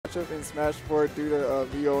matchup in Smash 4 due to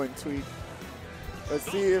Leo and Tweak. Let's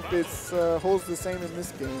see if it holds the same in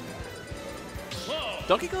this game.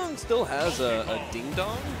 Donkey Kong still has a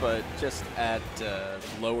ding-dong, but just at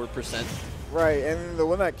lower percent. Right, and the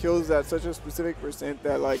one that kills at such a specific percent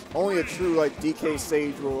that like only a true like DK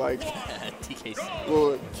Sage will like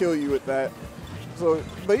will kill you with that. So,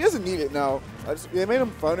 but he doesn't need it now. It made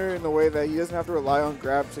him funner in the way that he doesn't have to rely on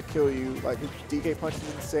grab to kill you. Like DK punch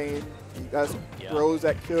is insane. He has throws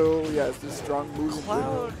that kill. He has this strong move.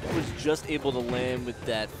 Cloud was just able to land with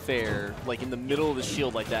that fair, like in the middle of the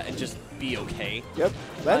shield like that, and just be okay. Yep,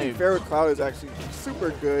 landing fair with Cloud is actually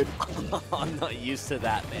super good. I'm not used to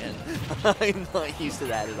that, man. I'm not used to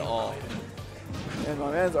that at all. And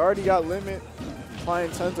my man's already got limit,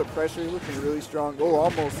 applying tons of pressure, looking really strong. Oh,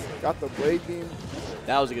 almost got the blade beam.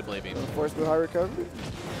 That was a good blade beam. Forced with high recovery.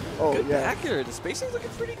 Oh, good yeah. back here. The spacing's looking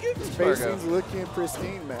pretty good. The spacing's looking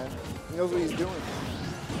pristine, man. He knows what he's doing.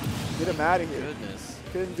 Get him out of here. Goodness.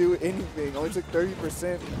 Couldn't do anything. Only took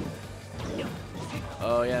 30%.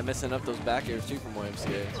 Oh, yeah, messing up those back airs, too, from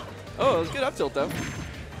YMCA. Oh, it was good up tilt, though.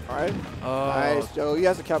 All right. Oh. Nice, Joe. He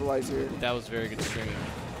has to capitalize here. That was very good stringing.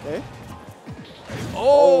 Okay.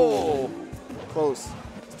 Oh! Close.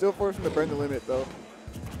 Still forcing to burn the limit, though.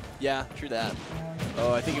 Yeah, true that.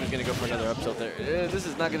 Oh, I think he was going to go for another up tilt there. This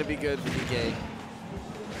is not going to be good for DK.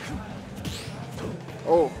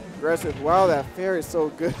 Oh, aggressive. Wow, that fair is so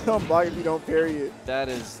good on block if you don't parry it. That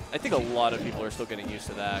is, I think a lot of people are still getting used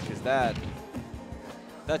to that, because that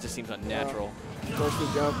just seems unnatural. Forced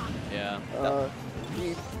to jump. Yeah.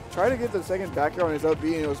 He tried to get the second back air on his up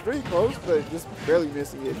B, and it was pretty close, but just barely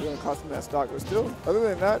missing it. It didn't cost him that stock. But still, other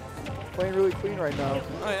than that, playing really clean right now.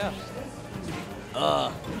 Oh, yeah.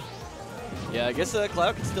 Yeah, I guess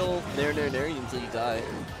Cloud can still nair until you die.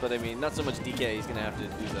 But, I mean, not so much DK. He's going to have to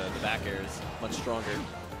do the back airs much stronger.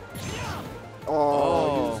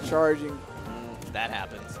 Oh, he was charging. That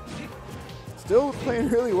happens. Still playing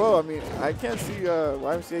really well. I mean, I can't see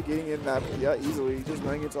YMCA getting in that easily. He's just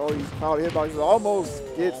running into all these Cloud hitboxes. Almost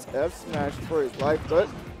gets F smashed for his life, but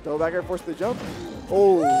double back air forced the jump.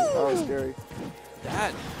 Oh, that was scary.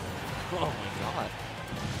 Oh my god.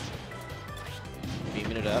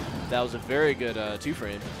 Beaming it up. That was a very good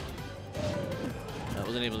two-frame. I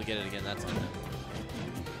wasn't able to get it again that time.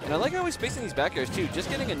 And I like how he's spacing these back airs too. Just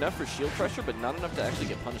getting enough for shield pressure, but not enough to actually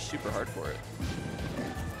get punished super hard for it.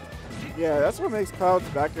 Yeah, that's what makes Cloud's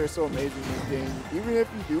back air so amazing in this game. Even if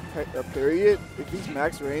you do parry it, if he's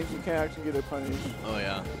max range, you can't actually get a punish. Oh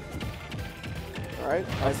yeah. All right,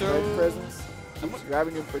 nice red presence. Keeps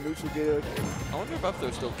grabbing him for neutral gear. I wonder if up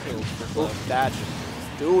throw still kills for Cloud. Let's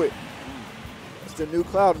do it. It's the new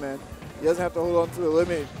Cloud, man. He doesn't have to hold on to the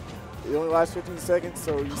limit. It only lasts 15 seconds,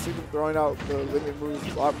 so you see them throwing out the limit moves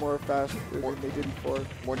a lot more faster than they did before.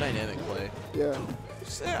 More dynamic play. Yeah.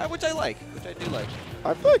 Which I like, which I do like.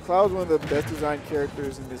 I feel like Cloud's one of the best designed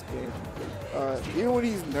characters in this game. Even when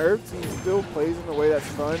he's nerfed, he still plays in a way that's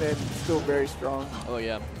fun and still very strong. Oh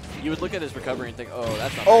yeah. You would look at his recovery and think, oh,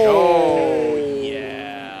 that's not Oh,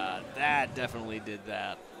 yeah. That definitely did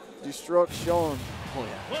that. Destruct Sean. Oh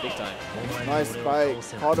yeah, big time. Nice spike.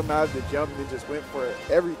 Called him out of the jump and just went for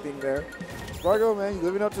everything there. Sparg0, man, you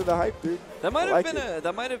living up to the hype, dude. That might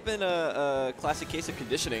have been a classic case of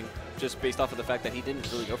conditioning, just based off of the fact that he didn't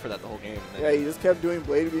really go for that the whole game. Yeah, he just kept doing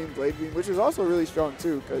blade beam, which is also really strong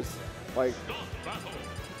too, because like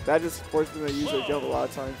that just forced him to use their jump a lot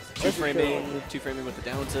of times. Two-framing with the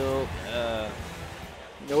down tilt.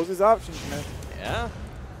 Knows his options, man. Yeah.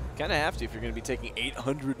 Kind of have to if you're going to be taking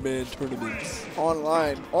 800-man tournaments.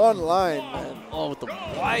 Online, man. Oh, with the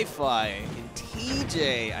Wi-Fi in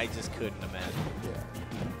TJ, I just couldn't imagine. Yeah.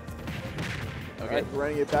 Okay. Right,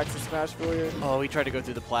 running it back to Smashville here. Oh, he tried to go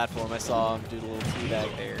through the platform. I saw him do the little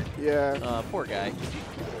teabag there. Yeah. Poor guy.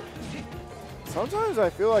 Sometimes I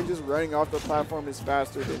feel like just running off the platform is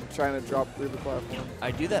faster than trying to drop through the platform.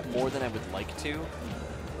 I do that more than I would like to,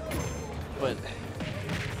 but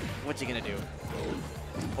what you going to do?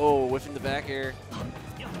 Oh, whiffing the back air.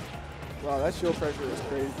 Wow, that shield pressure is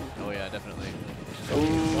crazy. Oh, yeah, definitely.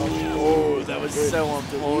 Oh, that was so on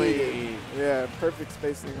point. Yeah, perfect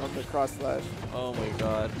spacing on the cross slash. Oh, my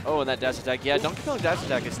God. Oh, and that dash attack. Yeah, Donkey Kong dash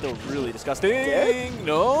attack is still really disgusting. Dead?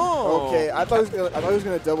 No. Okay, I thought he was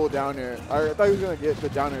gonna double down air. I thought he was gonna get the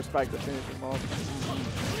down air spike to finish him off.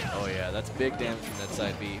 Oh, yeah, that's big damage from that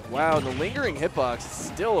side B. Wow, and the lingering hitbox is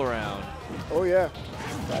still around. Oh, yeah.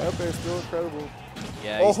 That up air is still incredible.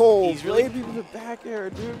 Yeah, he's really even the back air,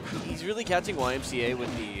 dude. He's really catching YMCA with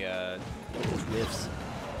the with his whiffs.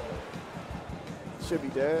 Should be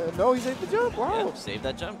dead. No, he saved the jump. Wow. Yeah, save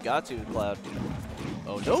that jump. Got to, Cloud.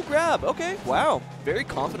 Oh, no grab. Okay. Wow. Very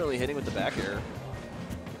confidently hitting with the back air.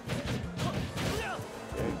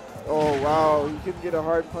 Oh, wow. He couldn't get a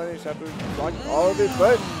hard punish after blocking all of it,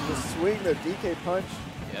 but the swing, the DK punch.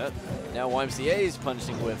 Yep. Now YMCA is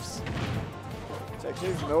punishing whiffs. Check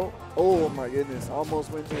his note. Oh, my goodness.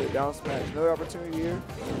 Almost went to the down smash. Another opportunity here.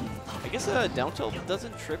 I guess down tilt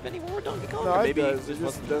doesn't trip anymore, Donkey Kong? No, maybe it does. It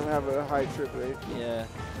just doesn't have a high trip rate. Yeah.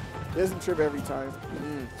 It doesn't trip every time.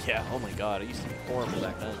 Yeah, oh my god, it used to be horrible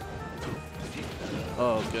back then.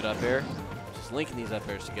 Oh, good up air. Just linking these up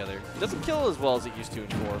airs together. It doesn't kill as well as it used to in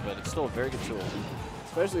 4, but it's still a very good tool.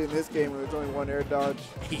 Especially in this game where there's only one air dodge.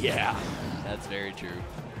 Yeah, that's very true.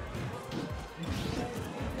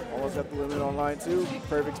 Almost at the limit on line 2.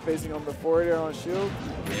 Perfect spacing on the forward air on shield.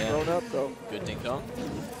 Yeah. Thrown up though. Good ding dong.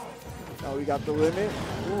 Now we got the limit.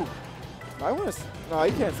 Ooh. I want to. No,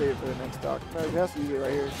 you can't save it for the next stock. No, you have to use it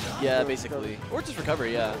right here. Yeah, basically. Or just recover,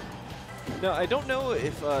 yeah. No, I don't know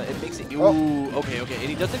if it makes it. Ooh, okay. And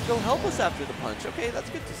he doesn't go helpless after the punch. Okay, that's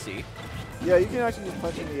good to see. Yeah, you can actually just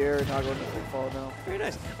punch in the air and not go into free fall now. Very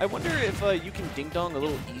nice. I wonder if you can ding dong a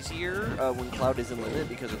little easier when Cloud is in limit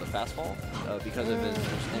because of the fast fall, because of his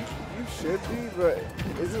percentage. You should be, but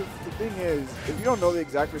the thing is, if you don't know the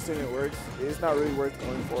exact percent it works, it's not really worth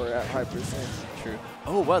going for at high percent. True.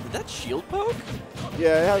 Oh wow, did that shield poke?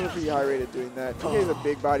 Yeah, it has a pretty high rate of doing that. TK is a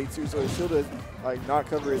big body too, so his shield does like not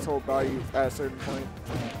cover his whole body at a certain point.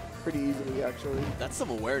 Pretty easily, actually. That's some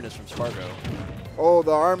awareness from Sparg0. Oh,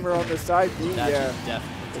 the armor on the side B, yeah.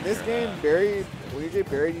 Definitely. In this game, buried, when you get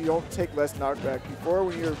buried, you don't take less knockback. Before,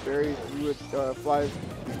 when you were buried, you would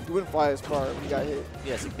you wouldn't fly as far when you got hit.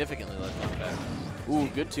 Yeah, significantly less knockback. Ooh,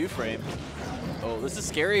 good 2-frame. Oh, this is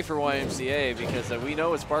scary for YMCA because we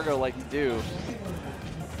know what Sparg0 like to do.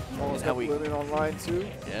 Almost got the limit on line 2.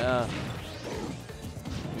 Yeah.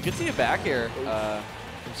 We could see a back air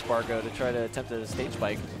from Sparg0 to try to attempt a stage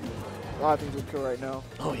spike. A lot of things would kill right now.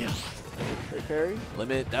 Oh, yeah. Great parry.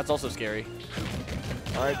 Limit, that's also scary.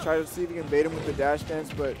 All right, try to see if you can bait him with the dash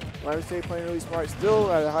dance, but YMCA playing really smart.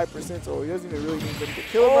 Still at a high percent, so he doesn't even really need to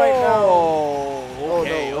kill him right now. Oh,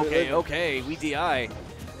 okay, okay. We DI.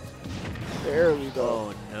 Barely,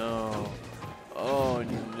 though. Oh, no. Oh,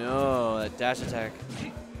 no. That dash attack.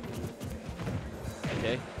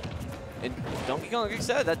 Okay. And Donkey Kong, like I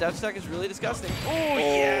said, that dash attack is really disgusting. Oh,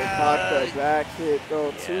 yeah. Caught the back hit,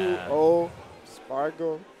 though. 2-0.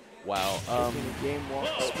 Sparg0. Wow. Game one.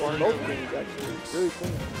 Both games, actually. Really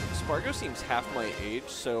clean. Sparg0 seems half my age,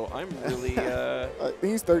 so I'm really...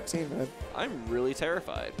 he's 13, man. I'm really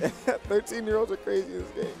terrified. 13-year-olds are crazy in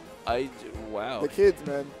this game. Wow. The kids,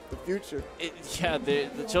 man. The future. Yeah,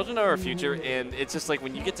 the children are our future, and it's just like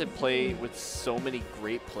when you get to play with so many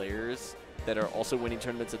great players that are also winning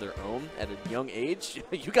tournaments of their own at a young age,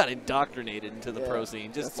 you got indoctrinated into the pro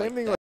scene. Just same thing.